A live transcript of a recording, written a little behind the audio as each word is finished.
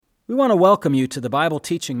We want to welcome you to the Bible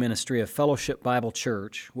teaching ministry of Fellowship Bible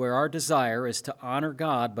Church, where our desire is to honor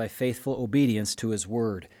God by faithful obedience to His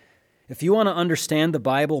Word. If you want to understand the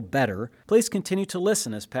Bible better, please continue to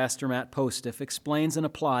listen as Pastor Matt Postiff explains and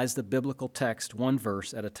applies the biblical text one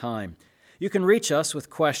verse at a time. You can reach us with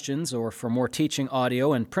questions or for more teaching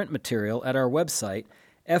audio and print material at our website,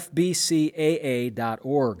 fbcaa.org.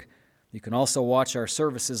 You can also watch our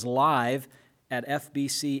services live at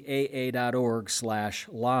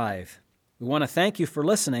fbcaa.org/live. We want to thank you for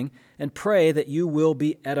listening and pray that you will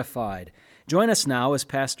be edified. Join us now as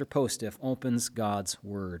Pastor Postiff opens God's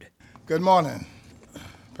Word. Good morning.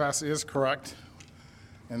 Pastor is correct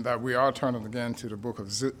in that we are turning again to the book of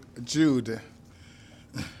Jude,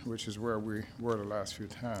 which is where we were the last few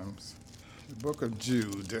times. The book of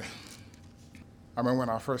Jude. I mean, when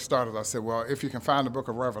I first started, I said, well, if you can find the book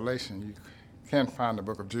of Revelation, you can find the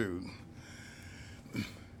book of Jude.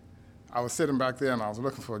 I was sitting back there and I was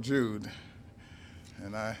looking for Jude,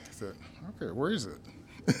 and I said, okay, where is it?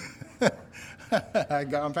 I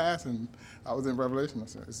had gone past and I was in Revelation. I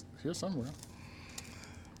said, it's here somewhere.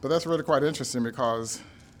 But that's really quite interesting because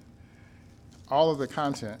all of the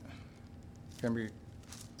content can be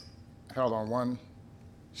held on one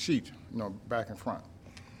sheet, back and front.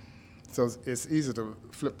 So it's easy to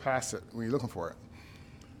flip past it when you're looking for it.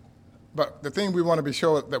 But the thing we want to be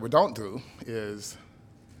sure that we don't do is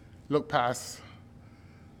look past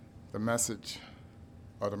the message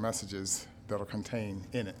or the messages that are contained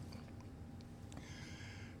in it.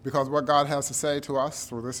 Because what God has to say to us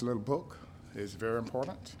through this little book is very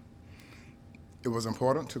important. It was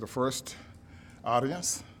important to the first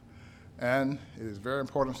audience, and it is very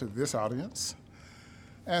important to this audience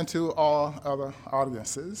and to all other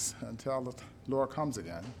audiences until the Lord comes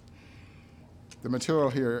again. The material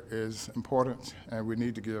here is important, and we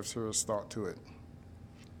need to give serious thought to it.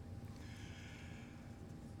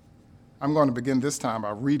 I'm going to begin this time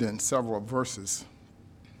by reading several verses,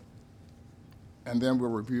 and then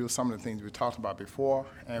we'll review some of the things we talked about before,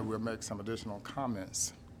 and we'll make some additional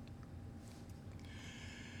comments.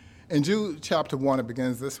 In Jude chapter 1, it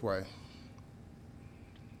begins this way.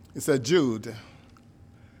 It said, Jude,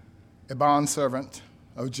 a bondservant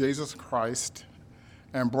of Jesus Christ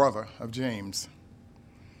and brother of James,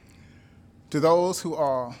 to those who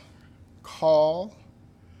are called,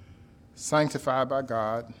 sanctified by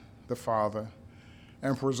God the Father,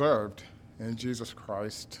 and preserved in Jesus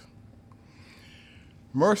Christ,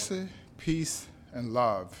 mercy, peace, and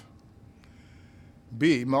love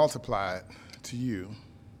be multiplied to you.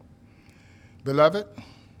 Beloved,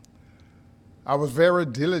 I was very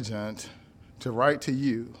diligent to write to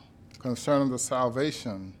you concerning the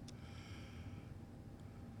salvation,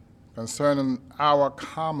 concerning our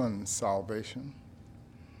common salvation.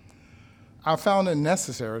 I found it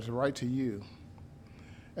necessary to write to you,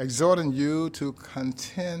 exhorting you to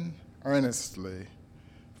contend earnestly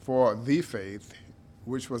for the faith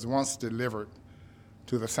which was once delivered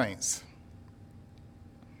to the saints.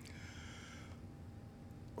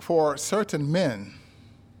 For certain men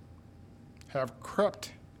have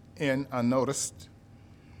crept in unnoticed,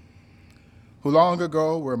 who long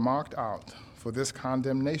ago were marked out for this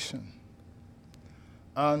condemnation,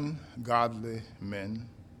 ungodly men,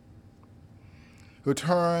 who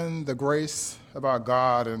turn the grace of our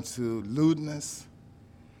God into lewdness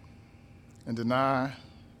and deny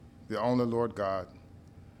the only Lord God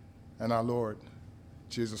and our Lord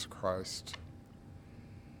Jesus Christ.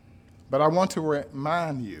 But I want to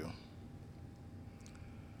remind you,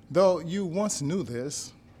 though you once knew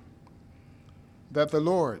this, that the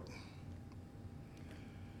Lord,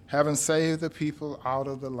 having saved the people out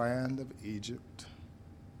of the land of Egypt,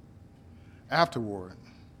 afterward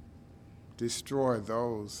destroyed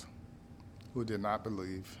those who did not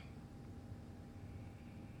believe.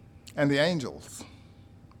 And the angels,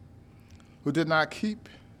 who did not keep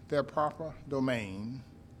their proper domain,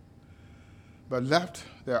 but left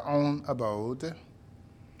their own abode,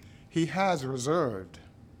 he has reserved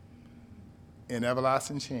in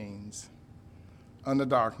everlasting chains under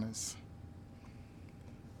darkness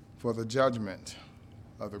for the judgment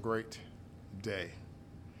of the great day.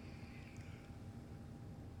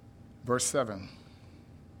 Verse 7,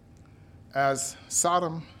 as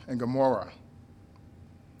Sodom and Gomorrah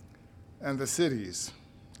and the cities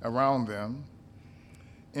around them,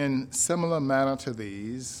 in similar manner to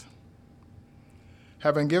these,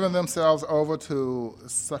 having given themselves over to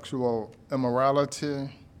sexual immorality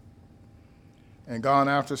and gone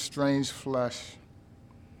after strange flesh,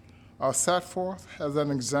 are set forth as an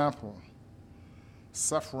example,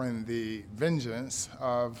 suffering the vengeance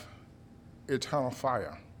of eternal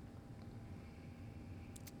fire.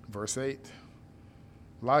 Verse 8,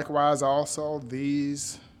 Likewise also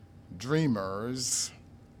these dreamers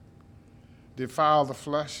defile the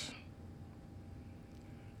flesh,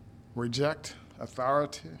 reject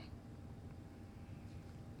authority,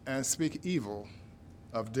 and speak evil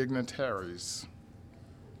of dignitaries.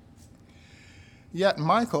 Yet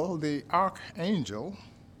Michael, the archangel,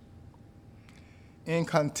 in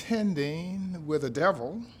contending with the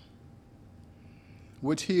devil,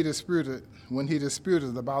 which he disputed when he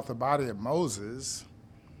disputed about the body of Moses,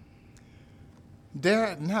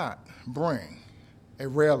 dared not bring a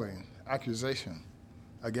railing accusation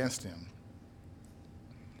against him,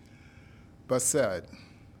 but said,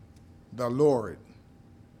 "The Lord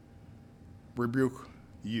rebuke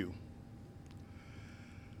you."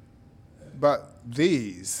 But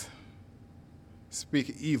these speak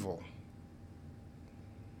evil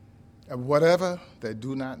of whatever they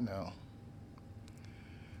do not know.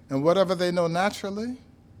 And whatever they know naturally,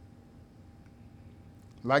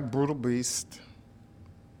 like brutal beasts,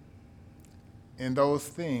 in those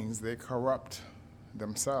things they corrupt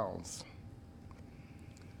themselves.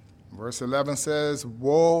 Verse 11 says,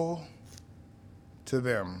 "Woe to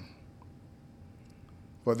them,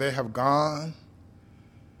 for they have gone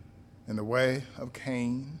in the way of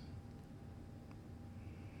Cain.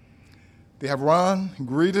 They have run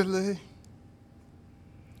greedily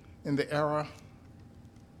in the error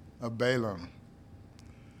of Balaam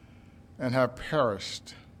and have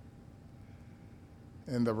perished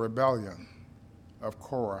in the rebellion of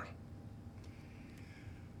Korah."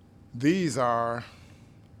 These are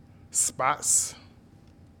spots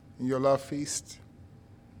in your love feast.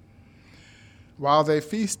 While they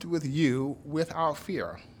feast with you without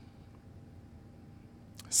fear,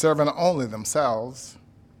 serving only themselves,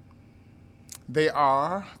 they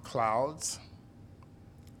are clouds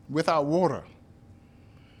without water,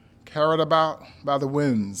 carried about by the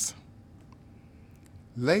winds,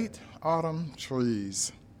 late autumn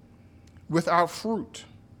trees without fruit,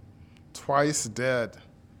 twice dead,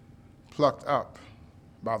 plucked up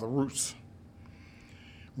by the roots,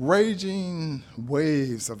 raging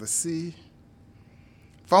waves of the sea,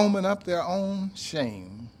 foaming up their own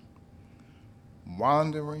shame,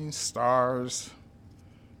 wandering stars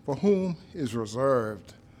for whom is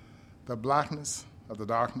reserved the blackness of the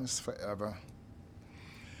darkness forever.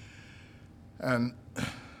 And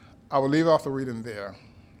I will leave off the reading there.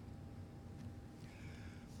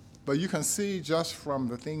 But you can see just from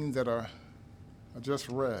the things that are just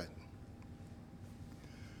read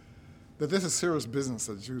that this is serious business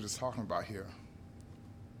that Jude is talking about here.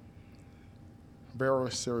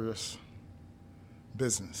 Very serious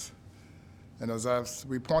business. And as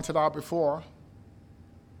we pointed out before,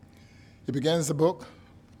 he begins the book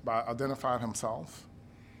by identifying himself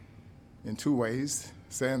in two ways,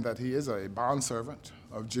 saying that he is a bondservant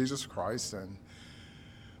of Jesus Christ. And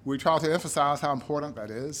we try to emphasize how important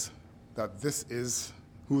that is, that this is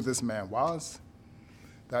who this man was,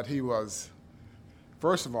 that he was,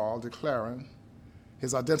 first of all, declaring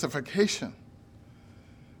his identification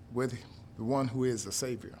with the one who is the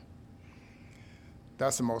Savior.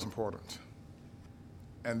 That's the most important.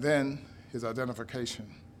 And then his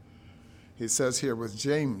identification. He says here with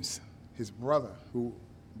James, his brother, who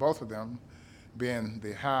both of them being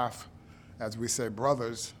the half, as we say,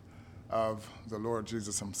 brothers of the Lord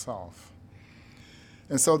Jesus himself.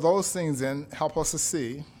 And so those things then help us to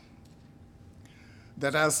see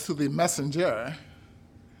that as to the messenger,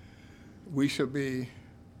 we should be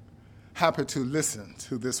happy to listen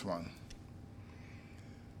to this one,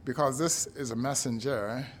 because this is a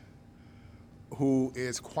messenger who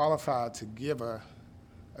is qualified to give a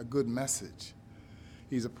good message.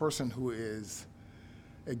 He's a person who is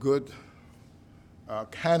a good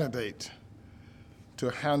candidate to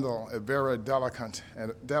handle a very delicate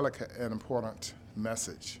and important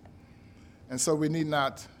message. And so we need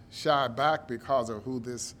not shy back because of who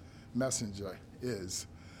this messenger is.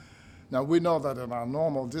 Now, we know that in our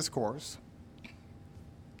normal discourse,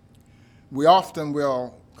 we often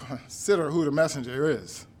will consider who the messenger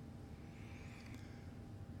is.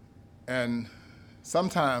 And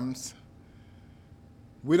sometimes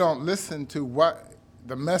we don't listen to what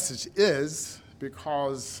the message is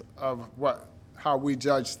because of how we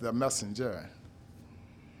judge the messenger.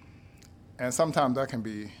 And sometimes that can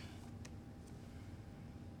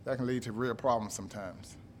lead to real problems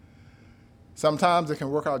sometimes. Sometimes it can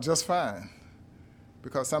work out just fine,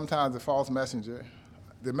 because sometimes the messenger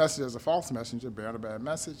is a false messenger bearing a bad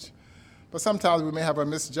message. But sometimes we may have a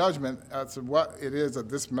misjudgment as to what it is that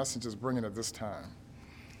this messenger is bringing at this time.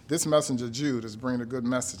 This messenger, Jude, is bringing a good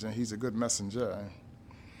message, and he's a good messenger.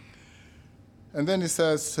 And then he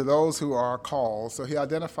says, to those who are called. So he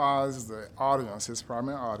identifies the audience, his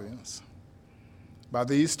primary audience, by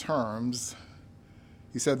these terms.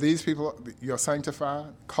 He said, these people, you're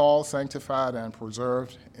sanctified, called, sanctified, and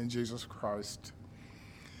preserved in Jesus Christ.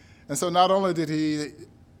 And so not only did he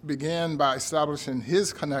begin by establishing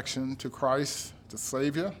his connection to Christ, the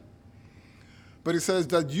Savior, but he says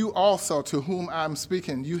that you also, to whom I'm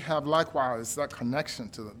speaking, you have likewise that connection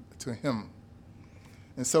to him.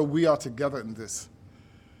 And so we are together in this.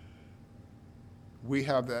 We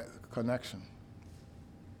have that connection.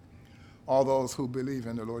 All those who believe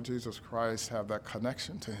in the Lord Jesus Christ have that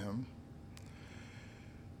connection to him.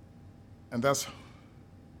 And that's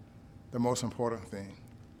the most important thing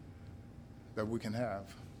that we can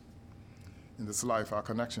have in this life, our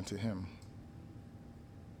connection to him.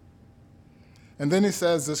 And then he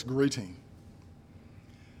says this greeting: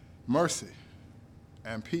 mercy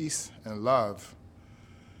and peace and love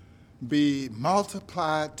be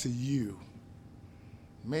multiplied to you.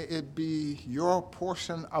 May it be your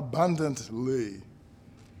portion abundantly,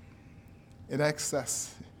 in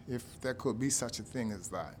excess, if there could be such a thing as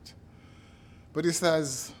that. But he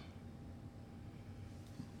says,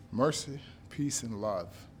 mercy, peace, and love.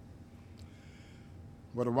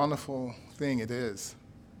 What a wonderful thing it is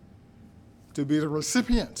to be the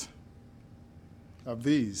recipient of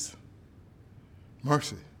these.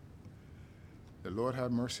 Mercy. The Lord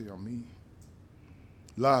have mercy on me.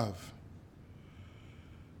 Love.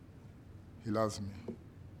 He loves me.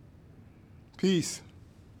 Peace.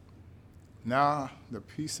 Now the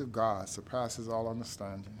peace of God surpasses all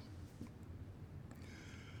understanding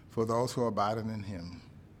for those who are abiding in him.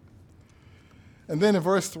 And then in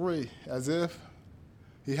verse 3, as if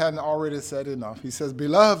he hadn't already said enough, he says,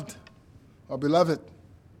 beloved, or beloved.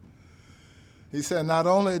 He said, not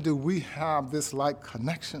only do we have this like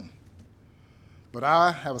connection, but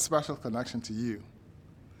I have a special connection to you.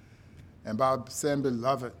 And by saying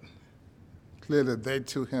beloved, clearly they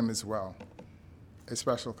to him as well, a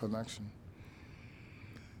special connection.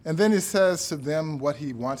 And then he says to them what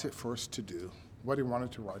he wanted first to do, what he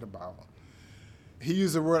wanted to write about. He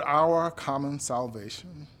used the word our common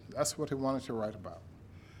salvation. That's what he wanted to write about.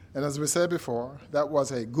 And as we said before, that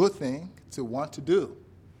was a good thing to want to do,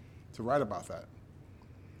 to write about that.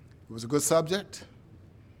 It was a good subject.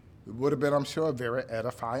 It would have been, I'm sure, very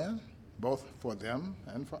edifying, both for them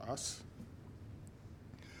and for us.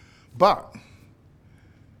 But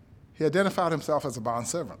he identified himself as a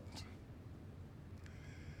bondservant.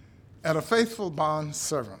 And a faithful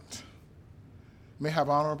bondservant may have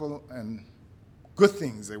honorable and good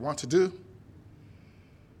things they want to do,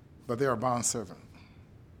 but they are a bondservant.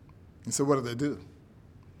 And so what do?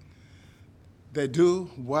 They do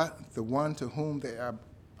what the one to whom they are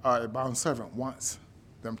a bondservant wants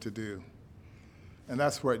them to do. And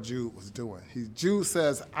that's what Jude was doing. Jude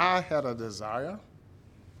says, I had a desire,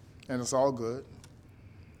 and it's all good,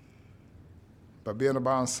 but being a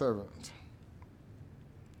bondservant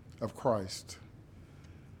of Christ,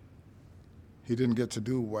 he didn't get to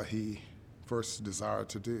do what he first desired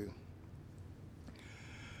to do.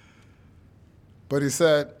 But he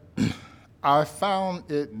said, I found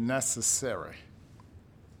it necessary.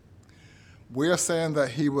 We're saying that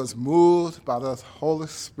he was moved by the Holy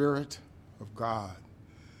Spirit of God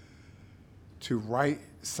to write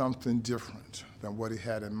something different than what he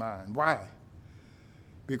had in mind. Why?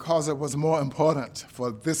 Because it was more important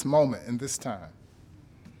for this moment and this time.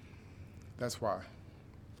 That's why.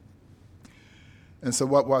 And so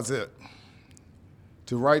what was it?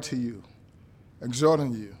 To write to you,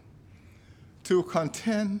 exhorting you, to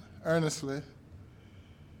contend earnestly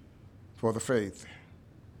for the faith,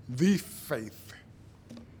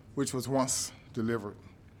 which was once delivered,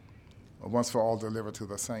 or once for all delivered to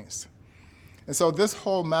the saints. And so this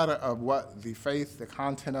whole matter of what the faith, the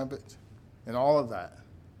content of it, and all of that,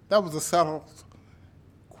 that was a settled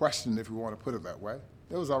question, if you want to put it that way.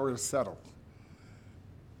 It was already settled.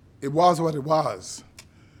 It was what it was.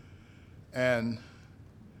 And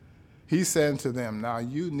he said to them, now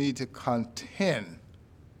you need to contend.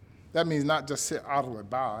 That means not just sit idly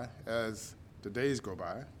by as the days go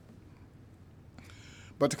by,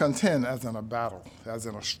 but to contend as in a battle, as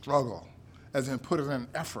in a struggle, as in putting in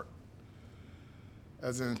effort,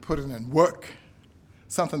 as in putting in work,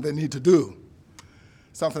 something they need to do,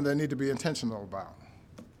 something they need to be intentional about,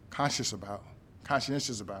 conscientious about.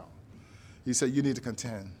 He said, you need to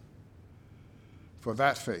contend for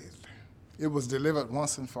that faith. It was delivered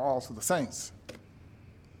once and for all to the saints.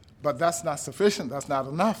 But that's not sufficient. That's not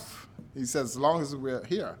enough. He says, as long as we're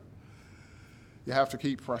here, you have to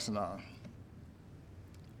keep pressing on.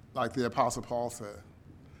 Like the Apostle Paul said,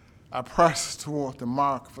 I press toward the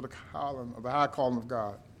mark for the high calling of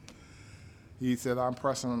God. He said, I'm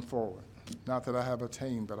pressing forward. Not that I have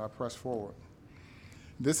attained, but I press forward.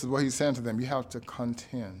 This is what he's saying to them. You have to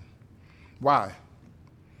contend. Why?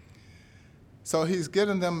 So he's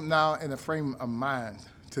getting them now in a frame of mind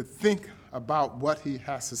to think about what he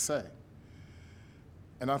has to say.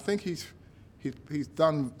 And I think he's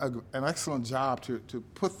done an excellent job to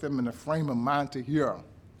put them in a frame of mind to hear,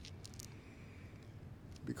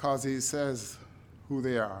 because he says who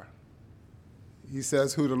they are. He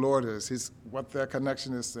says who the Lord is, what their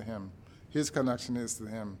connection is to him, his connection is to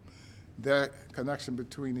him, their connection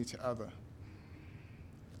between each other.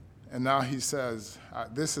 And now he says,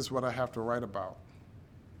 this is what I have to write about.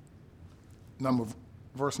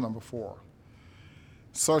 Verse number 4.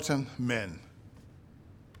 Certain men.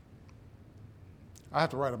 I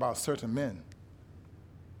have to write about certain men.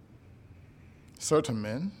 Certain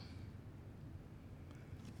men.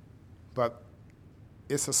 But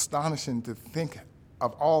it's astonishing to think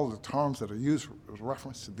of all the terms that are used with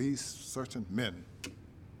reference to these certain men.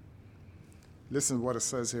 Listen to what it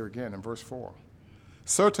says here again in verse 4.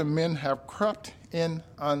 Certain men have crept in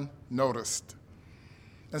unnoticed.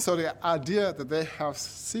 And so the idea that they have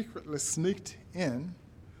secretly sneaked in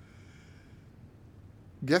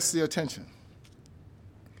gets the attention.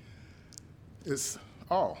 It's,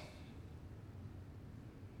 oh,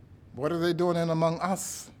 what are they doing in among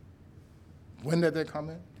us? When did they come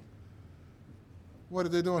in? What are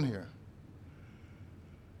they doing here?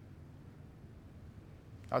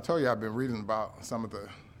 I told you I've been reading about some of the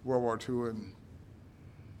World War II and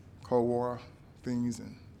Cold War things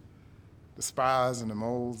and the spies and the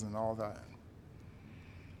moles and all that.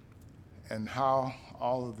 And how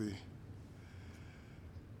all of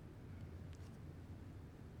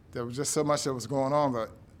there was just so much that was going on that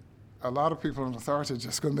a lot of people in authority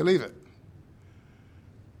just couldn't believe it.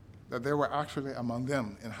 That there were actually among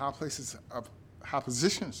them in high places of high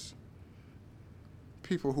positions,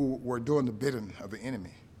 people who were doing the bidding of the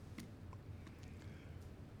enemy.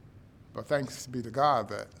 But thanks be to God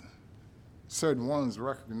that certain ones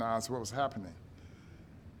recognized what was happening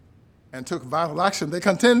and took vital action. They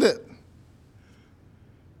contended,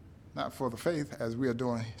 not for the faith as we are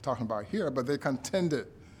talking about here, but they contended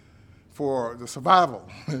for the survival,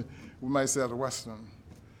 we might say, of the Western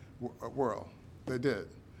world. They did.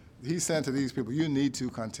 He's saying to these people, you need to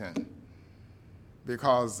contend,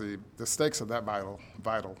 because the stakes are that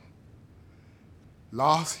vital.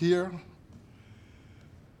 Loss here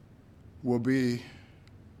will be,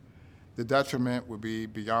 the detriment will be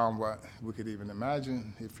beyond what we could even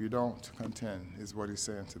imagine if you don't contend, is what he's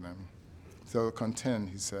saying to them. So contend,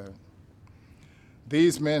 he said.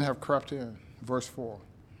 These men have crept in, verse 4.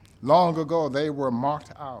 Long ago they were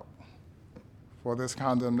marked out for this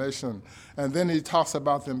condemnation. And then he talks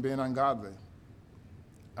about them being ungodly.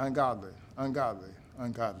 Ungodly, ungodly,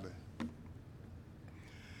 ungodly.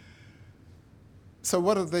 So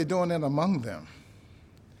what are they doing in among them?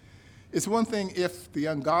 It's one thing if the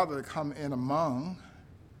ungodly come in among,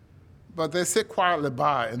 but they sit quietly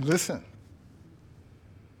by and listen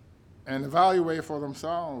and evaluate for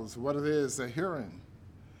themselves what it is they're hearing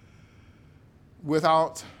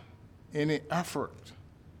without any effort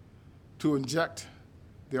to inject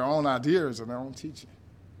their own ideas and their own teaching.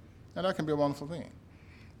 And that can be a wonderful thing.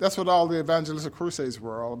 That's what all the evangelistic crusades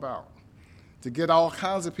were all about, to get all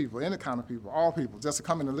kinds of people, any kind of people, all people, just to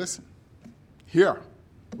come in and listen, hear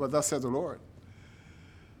what thus said the Lord,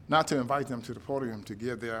 not to invite them to the podium to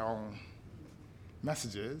give their own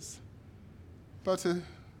messages, but to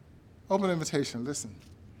open invitation, listen.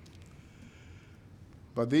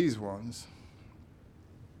 But these ones,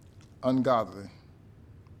 ungodly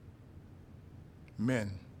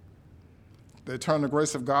men, they turn the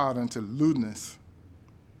grace of God into lewdness.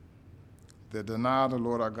 They deny the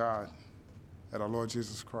Lord our God and our Lord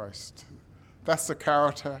Jesus Christ. That's the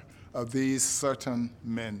character of these certain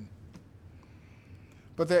men.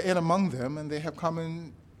 But they're in among them, and they have come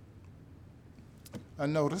in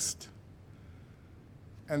unnoticed,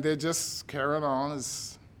 and they're just carrying on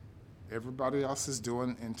as everybody else is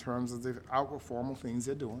doing in terms of the outward formal things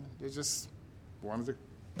they're doing. They're just one of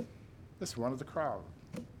the crowd.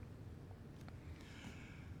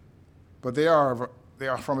 But they are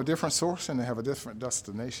from a different source, and they have a different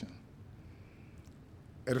destination.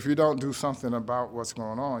 And if you don't do something about what's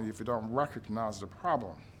going on, if you don't recognize the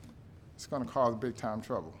problem, it's going to cause big time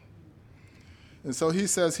trouble. And so he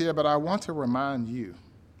says here, but I want to remind you.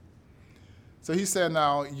 So he said,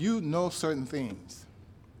 now, you know certain things.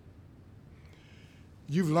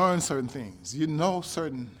 You've learned certain things. You know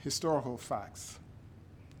certain historical facts.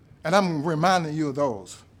 And I'm reminding you of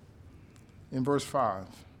those in verse 5.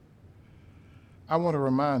 I want to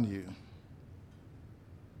remind you,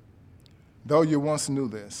 though you once knew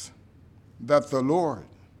this, that the Lord,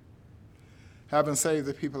 having saved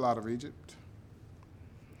the people out of Egypt,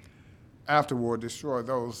 afterward destroyed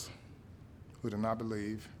those who did not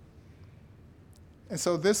believe. And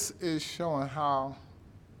so this is showing how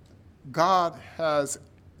God has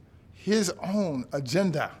his own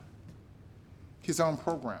agenda, his own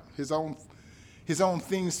program, his own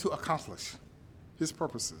things to accomplish, his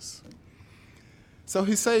purposes. So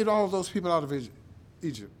he saved all of those people out of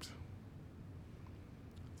Egypt.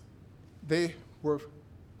 They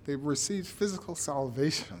received physical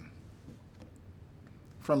salvation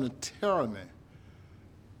from the tyranny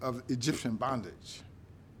of Egyptian bondage.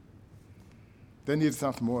 They needed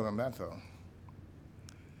something more than that, though,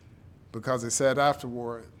 because it said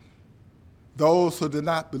afterward, those who did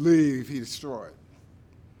not believe he destroyed.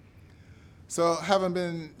 So having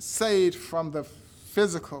been saved from the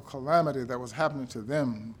physical calamity that was happening to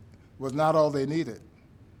them was not all they needed.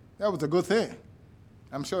 That was a good thing.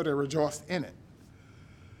 I'm sure they rejoiced in it.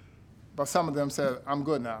 But some of them said, I'm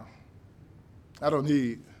good now. I don't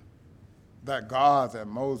need that God that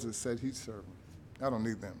Moses said he'd serve. I don't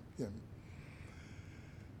need them. Yeah.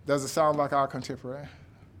 Does it sound like our contemporaries?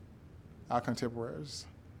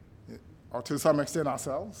 Or to some extent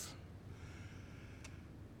ourselves?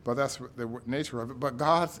 But that's the nature of it. But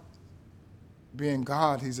God, being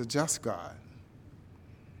God, he's a just God.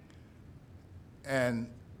 And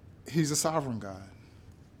he's a sovereign God.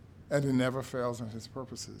 And he never fails in his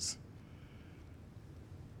purposes.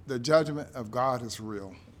 The judgment of God is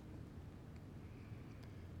real.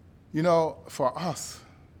 You know, for us,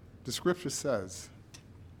 the scripture says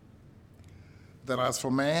that as for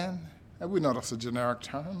man, and we know that's a generic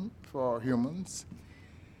term for humans,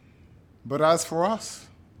 but as for us,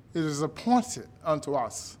 it is appointed unto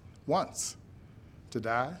us once to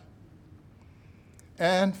die,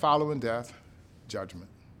 and following death, judgment.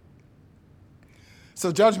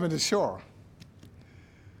 So judgment is sure.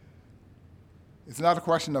 It's not a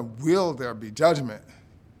question of will there be judgment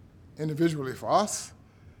individually for us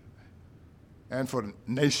and for the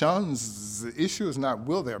nations. The issue is not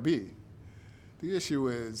will there be. The issue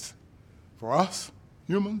is for us,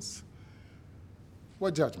 humans,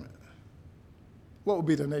 what judgment? What would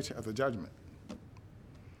be the nature of the judgment?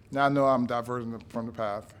 Now I know I'm diverting from the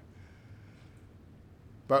path,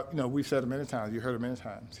 but we've said it many times, you heard it many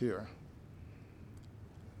times here,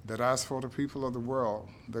 that as for the people of the world,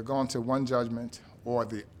 they're going to one judgment or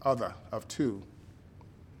the other of two.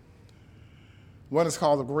 One is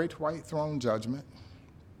called the Great White Throne Judgment,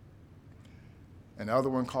 and the other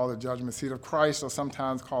one called the Judgment Seat of Christ, or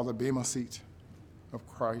sometimes called the Bema Seat of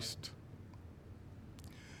Christ.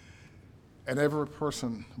 And every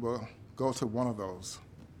person will go to one of those.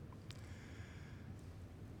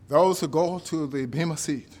 Those who go to the Bema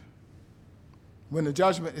Seat, when the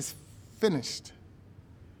judgment is finished,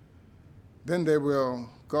 then they will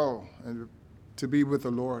go and to be with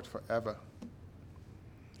the Lord forever.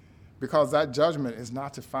 Because that judgment is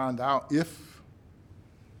not to find out if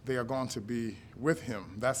they are going to be with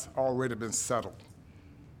him. That's already been settled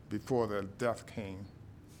before the death came.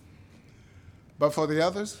 But for the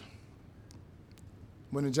others,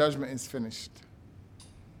 when the judgment is finished,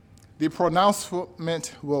 the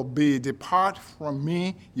pronouncement will be, depart from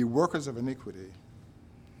me, you workers of iniquity,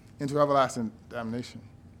 into everlasting damnation.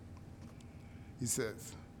 He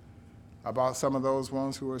says about some of those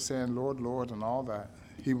ones who are saying, Lord, Lord, and all that.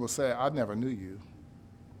 He will say, I never knew you.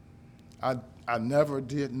 I never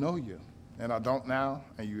did know you, and I don't now,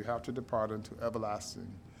 and you have to depart into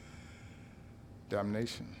everlasting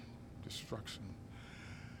damnation, destruction.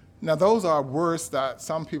 Now, those are words that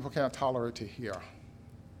some people can't tolerate to hear.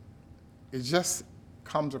 It just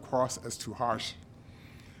comes across as too harsh.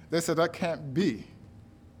 They said, that can't be.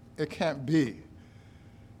 It can't be.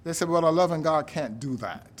 They said, well, a loving God can't do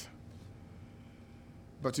that.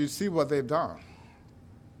 But you see what they've done.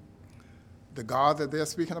 The God that they're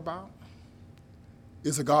speaking about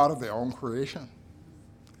is a God of their own creation.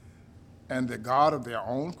 And the God of their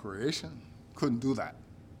own creation couldn't do that.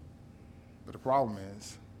 But the problem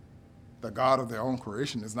is, the God of their own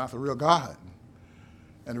creation is not the real God.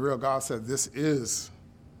 And the real God said, this is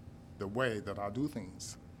the way that I do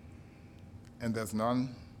things. And there's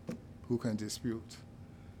none who can dispute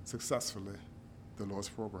successfully the Lord's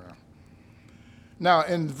program. Now,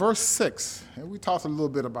 in verse 6, and we talked a little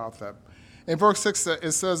bit about that. In verse 6,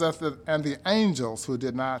 it says that and the angels who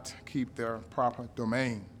did not keep their proper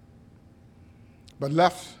domain, but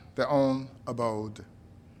left their own abode,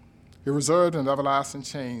 he reserved in everlasting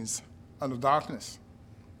chains under darkness.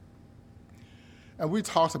 And we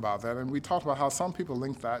talked about that, and we talked about how some people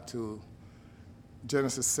link that to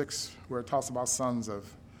Genesis 6, where it talks about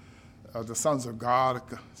the sons of God,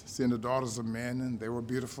 seeing the daughters of men, and they were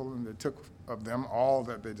beautiful, and they took of them all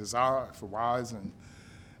that they desired for wives, and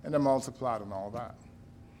they multiplied and all that.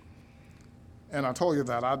 And I told you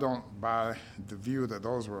that I don't buy the view that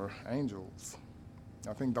those were angels.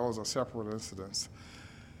 I think those are separate incidents.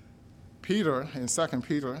 Peter, in 2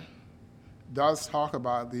 Peter, does talk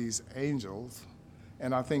about these angels,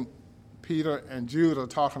 and I think Peter and Jude are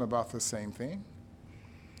talking about the same thing,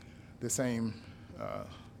 the same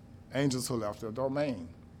angels who left their domain.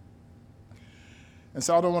 And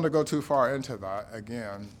so I don't want to go too far into that.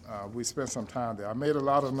 Again, we spent some time there. I made a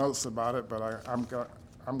lot of notes about it, but I'm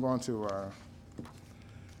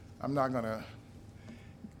not going to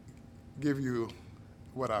give you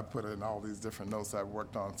what I put in all these different notes I've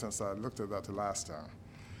worked on since I looked at that the last time.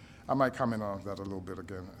 I might comment on that a little bit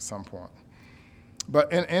again at some point.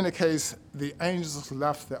 But in any case, the angels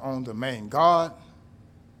left their own domain. God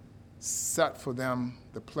set for them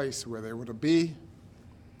the place where they were to be,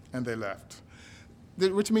 and they left,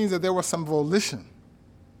 which means that there was some volition.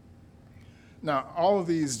 Now, all of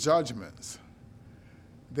these judgments,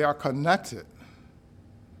 they are connected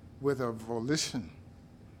with a volition.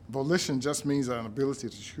 Volition just means an ability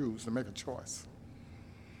to choose, to make a choice.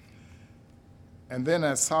 And then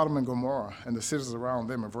as Sodom and Gomorrah and the cities around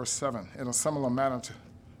them, in verse 7, in a similar manner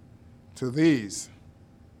to these.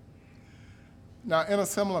 Now, in a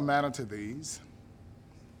similar manner to these,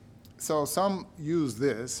 so some use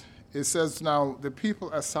this. It says, now, the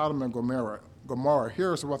people at Sodom and Gomorrah,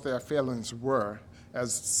 here's what their failings were,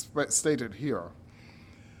 as stated here.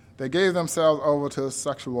 They gave themselves over to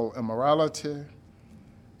sexual immorality,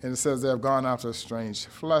 and it says they have gone after strange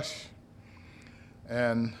flesh,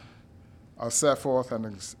 and are set forth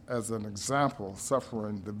as an example,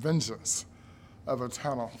 suffering the vengeance of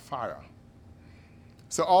eternal fire.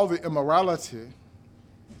 So all the immorality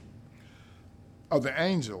of the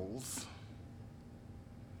angels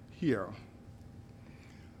here,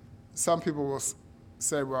 some people will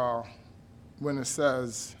say, well, when it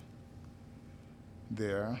says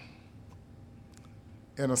there,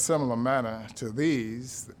 in a similar manner to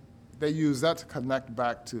these, they use that to connect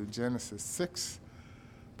back to Genesis 6,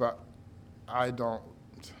 but I don't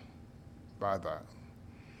buy that.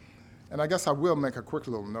 And I guess I will make a quick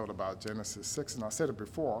little note about Genesis 6, and I said it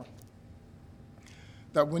before,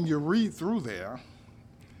 that when you read through there,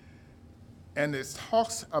 and it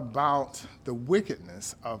talks about the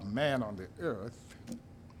wickedness of man on the earth,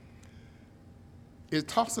 it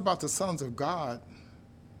talks about the sons of God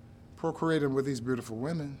procreating with these beautiful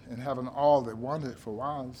women and having all they wanted for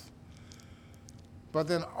wives. But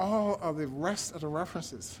then all of the rest of the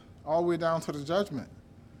references, all the way down to the judgment,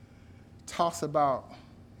 talks about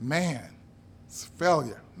man's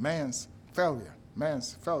failure,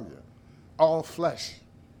 all flesh.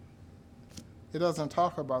 It doesn't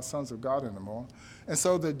talk about sons of God anymore. And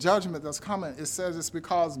so the judgment that's coming, it says it's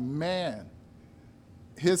because man,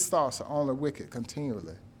 his thoughts are only wicked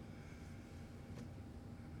continually.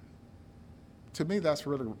 To me, that's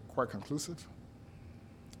really quite conclusive.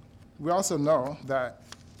 We also know that,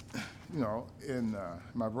 in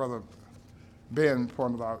my brother Ben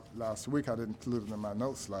pointed out last week, I didn't include it in my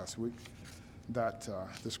notes last week, that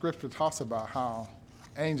the scripture talks about how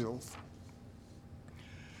angels,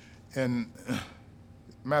 in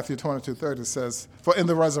Matthew 22:30 says, for in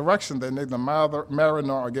the resurrection they neither marry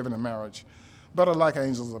nor are given in marriage, but are like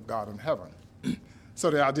angels of God in heaven. So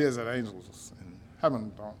the idea is that angels in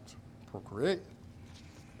heaven don't procreate.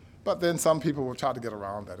 But then some people will try to get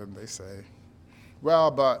around that, and they say,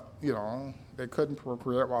 well, but, they couldn't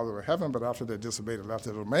procreate while they were in heaven, but after they disobeyed and left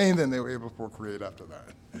their domain, then they were able to procreate after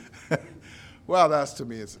that. Well, that's, to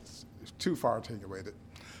me, it's too far attenuated.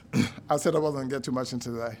 I said I wasn't going to get too much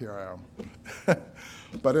into that. Here I am.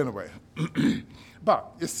 But anyway,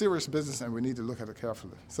 but it's serious business, and we need to look at it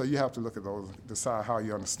carefully. So you have to look at those, decide how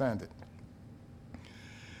you understand it.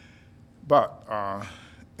 But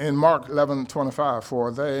in Mark 11:25,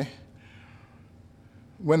 for they,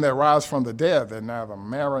 when they rise from the dead, they're neither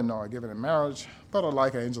married nor given in marriage, but are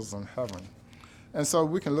like angels in heaven. And so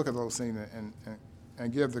we can look at those things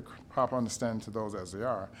and give the proper understanding to those as they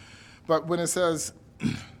are. But when it says,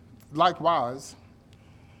 likewise,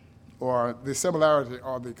 or the similarity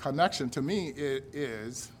or the connection, to me, it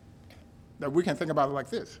is that we can think about it like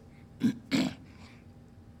this.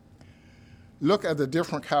 Look at the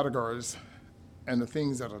different categories and the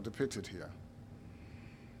things that are depicted here.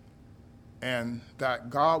 And that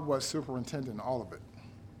God was superintending all of it.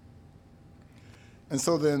 And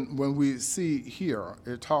so then when we see here,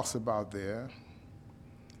 it talks about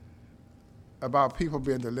about people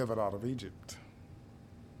being delivered out of Egypt.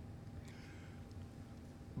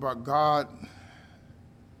 But God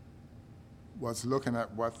was looking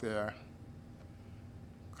at what their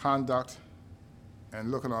conduct and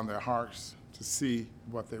looking on their hearts to see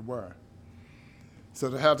what they were. So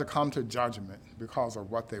they had to come to judgment because of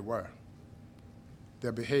what they were.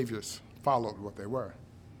 Their behaviors followed what they were.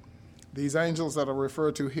 These angels that are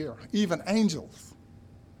referred to here, even angels,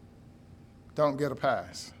 don't get a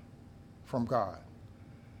pass from God.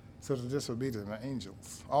 So the disobedient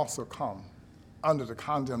angels also come under the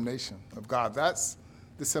condemnation of God. That's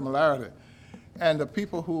the similarity. And the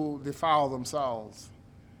people who defile themselves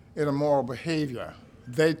in immoral behavior,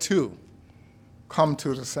 they too come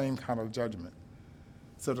to the same kind of judgment.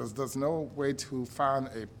 So there's no way to find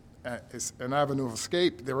an avenue of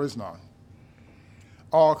escape. There is none.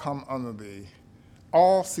 All come under the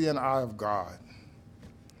all-seeing eye of God.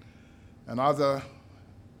 And either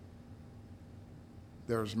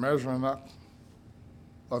there's measuring up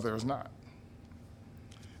or there's not.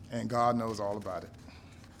 And God knows all about it.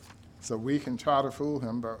 So we can try to fool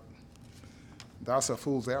him, but that's a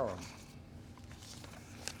fool's error.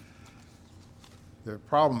 The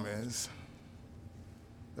problem is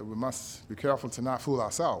that we must be careful to not fool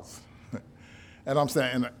ourselves. And I'm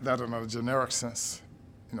saying that in a generic sense,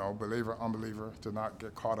 believer, unbeliever, to not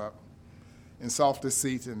get caught up in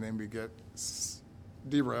self-deceit and then we get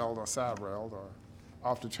derailed or side-railed or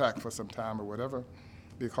off the track for some time or whatever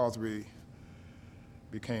because we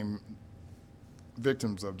became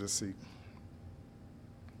victims of deceit.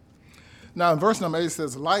 Now in verse number 8 it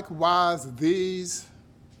says, likewise these,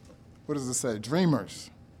 what does it say, dreamers.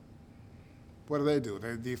 What do?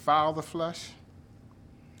 They defile the flesh,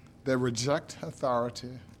 they reject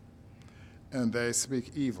authority, and they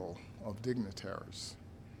speak evil of dignitaries.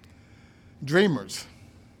 Dreamers.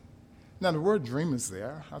 Now the word dreamers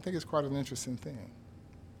there, I think it's quite an interesting thing.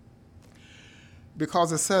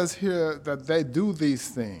 Because it says here that they do these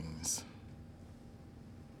things.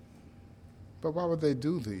 But why would they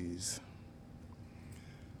do these?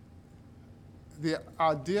 The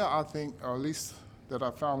idea, I think, or at least that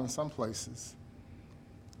I found in some places,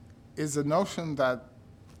 is the notion that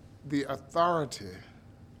the authority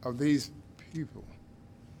of these people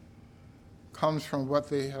comes from what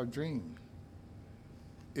they have dreamed.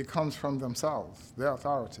 It comes from themselves, their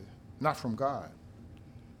authority, not from God.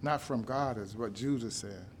 Not from God is what Judah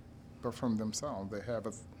said, but from themselves. They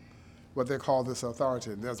have what they call this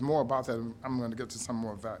authority. There's more about that. I'm going to get to some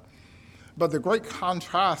more of that. But the great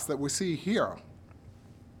contrast that we see here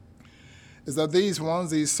is that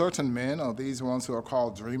these certain men, or these ones who are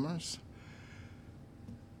called dreamers,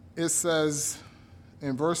 it says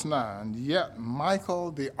in verse 9, yet Michael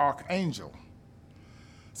the archangel.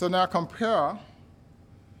 So now compare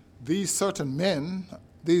these certain men,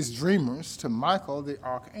 these dreamers, to Michael the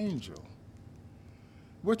archangel.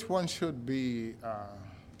 Which one should be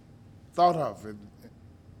thought of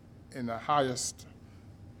in the highest,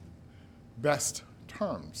 best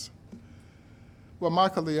terms? Well,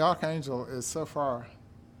 Michael the archangel is so far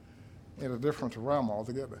in a different realm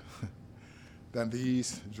altogether than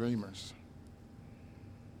these dreamers.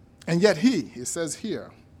 And yet it says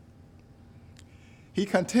here, he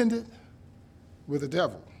contended with the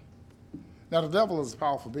devil. Now, the devil is a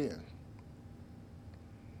powerful being.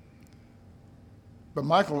 But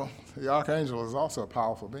Michael, the archangel, is also a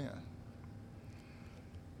powerful being.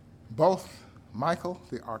 Both Michael,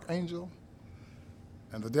 the archangel,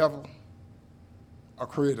 and the devil are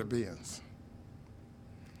created beings.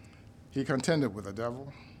 He contended with the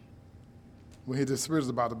devil when he disputed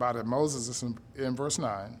about the body of Moses. This is in verse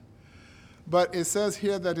 9. But it says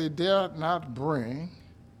here that he dared not bring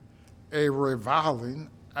a reviling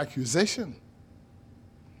accusation.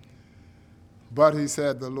 But he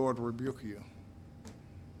said, the Lord rebuke you.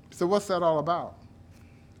 So what's that all about?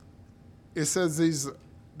 It says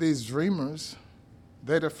these dreamers,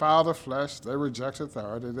 they defile the flesh, they reject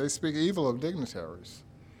authority, they speak evil of dignitaries.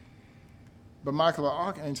 But Michael the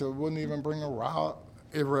archangel wouldn't even bring a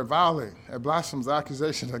reviling, a blasphemous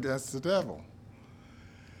accusation against the devil.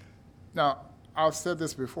 Now, I've said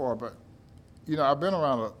this before, but, I've been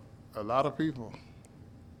around a lot of people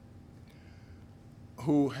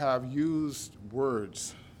who have used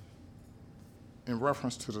words in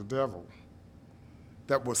reference to the devil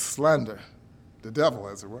that was slander, the devil,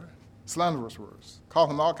 as it were, slanderous words, call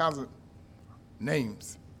him all kinds of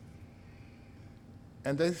names.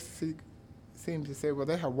 And they seem to say, well,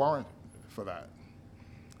 they have warrant for that.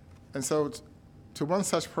 And so to one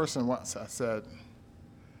such person once I said,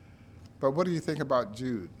 but what do you think about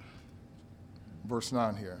Jude, verse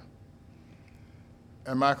 9 here,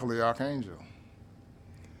 and Michael the archangel?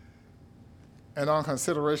 And on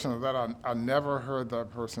consideration of that, I never heard that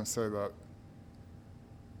person say that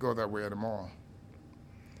go that way anymore.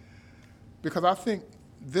 Because I think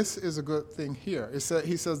this is a good thing here. He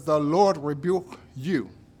says, the Lord rebuke you.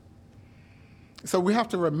 So we have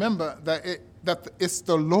to remember that it's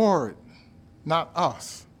the Lord, not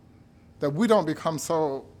us, that we don't become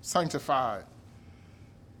so sanctified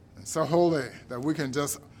and so holy that we can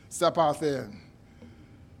just step out there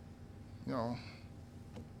and,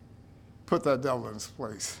 put that devil in his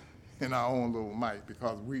place in our own little might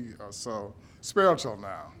because we are so spiritual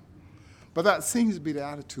now. But that seems to be the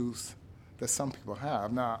attitudes that some people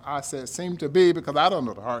have. Now, I said seem to be because I don't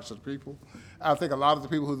know the hearts of the people. I think a lot of the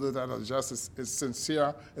people who do that are just as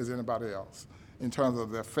sincere as anybody else in terms of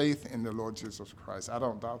their faith in the Lord Jesus Christ. I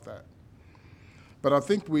don't doubt that. But I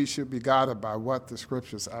think we should be guided by what the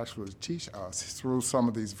scriptures actually teach us through some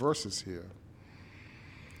of these verses here.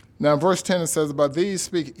 Now, in verse 10, it says, but these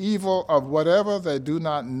speak evil of whatever they do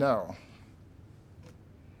not know.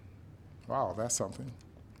 Wow, that's something.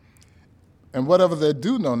 And whatever they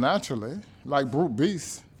do know naturally, like brute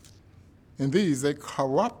beasts, in these they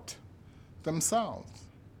corrupt themselves.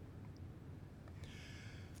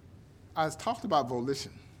 I talked about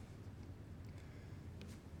volition.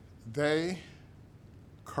 They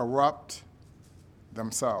corrupt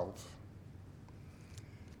themselves.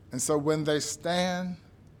 And so when they stand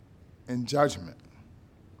in judgment,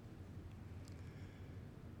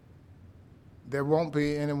 there won't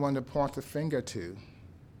be anyone to point the finger to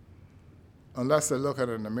unless they look at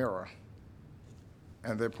it in the mirror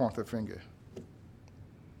and they point the finger.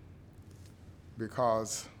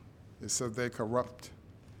 Because it says they corrupt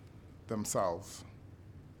themselves.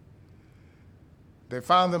 They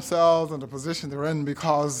find themselves in the position they're in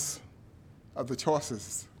because of the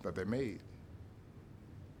choices that they made.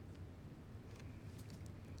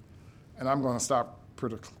 And I'm going to stop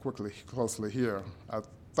pretty closely here. I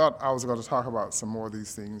thought I was going to talk about some more of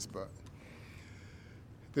these things, but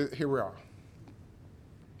here we are.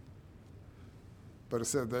 But it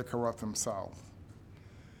said they corrupt themselves.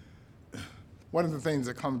 One of the things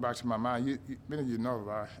that comes back to my mind, many of you know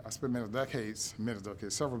that I spent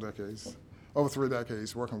several decades, over 3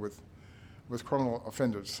 decades working with criminal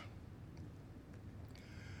offenders.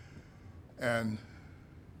 And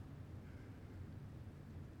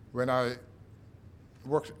when I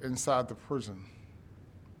worked inside the prison,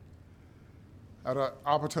 I had an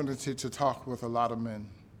opportunity to talk with a lot of men,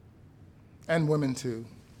 and women too,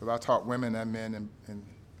 because I taught women and men in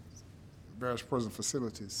various prison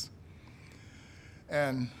facilities.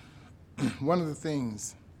 And one of the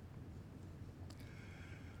things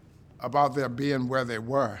about their being where they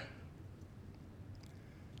were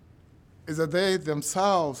is that they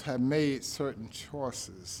themselves had made certain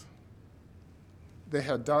choices. They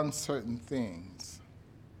had done certain things.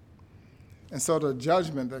 And so the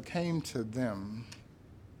judgment that came to them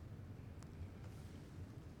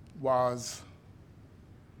was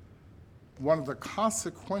one of the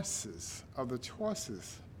consequences of the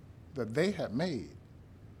choices that they had made.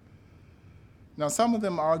 Now, some of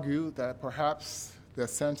them argued that perhaps their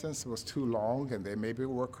sentence was too long, and they maybe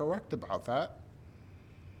were correct about that.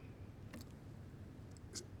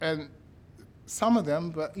 And some of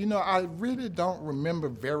them, but I really don't remember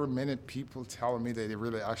very many people telling me that they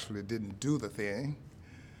really actually didn't do the thing.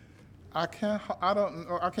 I can't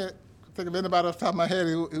think of anybody off the top of my head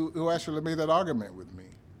who actually made that argument with me.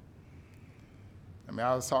 I mean,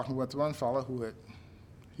 I was talking with one fellow who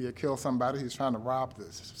had killed somebody. He was trying to rob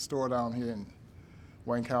this store down here in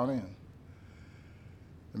Wayne County, and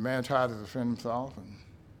the man tried to defend himself, and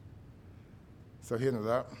so he ended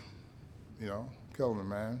up, killing the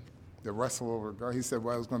man. They wrestled over a gun. He said,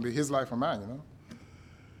 well, it was going to be his life or mine,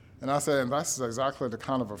 And I said, and that's exactly the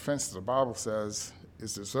kind of offense the Bible says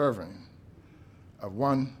is deserving of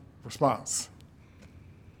one response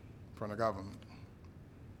from the government.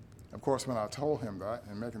 Of course, when I told him that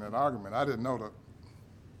and making that argument, I didn't know that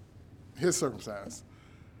his circumstance,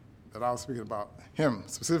 that I was speaking about him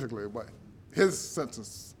specifically, what his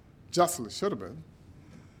sentence justly should have been,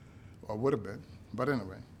 or would have been, but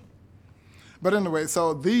anyway,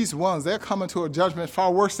 so these ones, they're coming to a judgment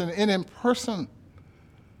far worse than any person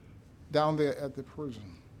down there at the prison.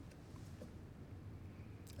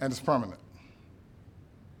 And it's permanent.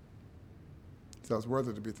 So it's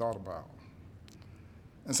worthy to be thought about.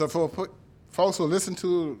 And so for folks who listen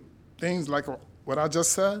to things like what I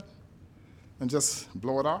just said and just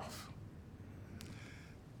blow it off,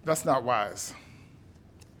 that's not wise.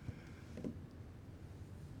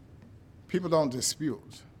 People don't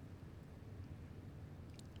dispute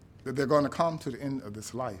that they're going to come to the end of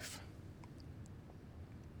this life.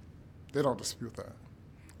 They don't dispute that.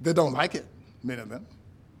 They don't like it, many of them.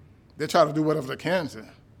 They try to do whatever they can to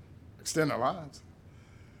extend their lives.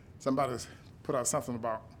 Somebody's put out something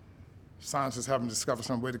about scientists having discovered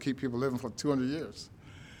some way to keep people living for 200 years.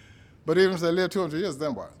 But even if they live 200 years,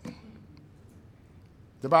 then what?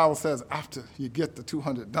 The Bible says after you get the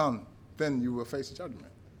 200 done, then you will face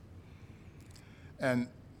judgment. And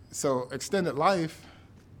so extended life,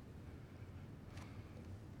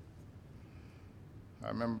 I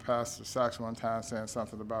remember Pastor Sachs one time saying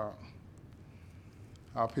something about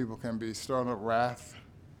how people can be storing up wrath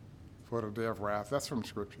for the day of wrath. That's from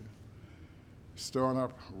Scripture. Storing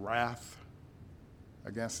up wrath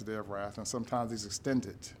against the day of wrath. And sometimes these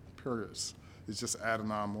extended periods is just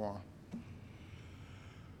adding on more.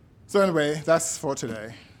 So anyway, that's for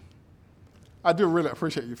today. I do really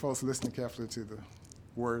appreciate you folks listening carefully to the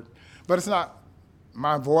word. But it's not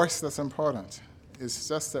my voice that's important. It's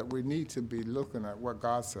just that we need to be looking at what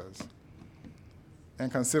God says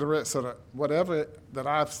and consider it so that whatever that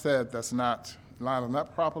I've said that's not lining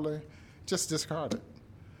up properly, just discard it.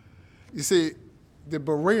 You see, the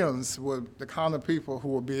Bereans were the kind of people who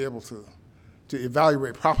will be able to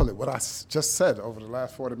evaluate properly what I just said over the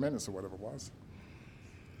last 40 minutes or whatever it was.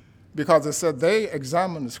 Because it said they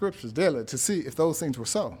examined the scriptures daily to see if those things were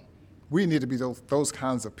so. We need to be those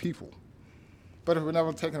kinds of people. But if we're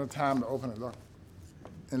never taking the time to open it up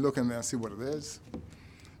and look in there and see what it is,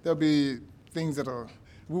 there'll be things that are,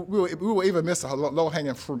 we will even miss a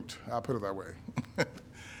low-hanging fruit, I'll put it that way.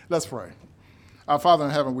 Let's pray. Our Father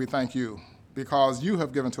in heaven, we thank you because you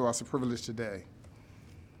have given to us a privilege today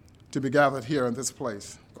to be gathered here in this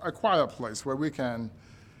place, a quiet place where we can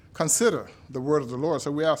consider the word of the Lord.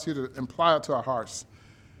 So we ask you to apply it to our hearts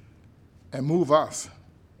and move us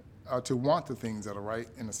to want the things that are right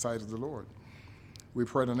in the sight of the Lord. We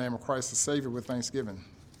pray in the name of Christ the Savior with thanksgiving.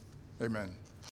 Amen.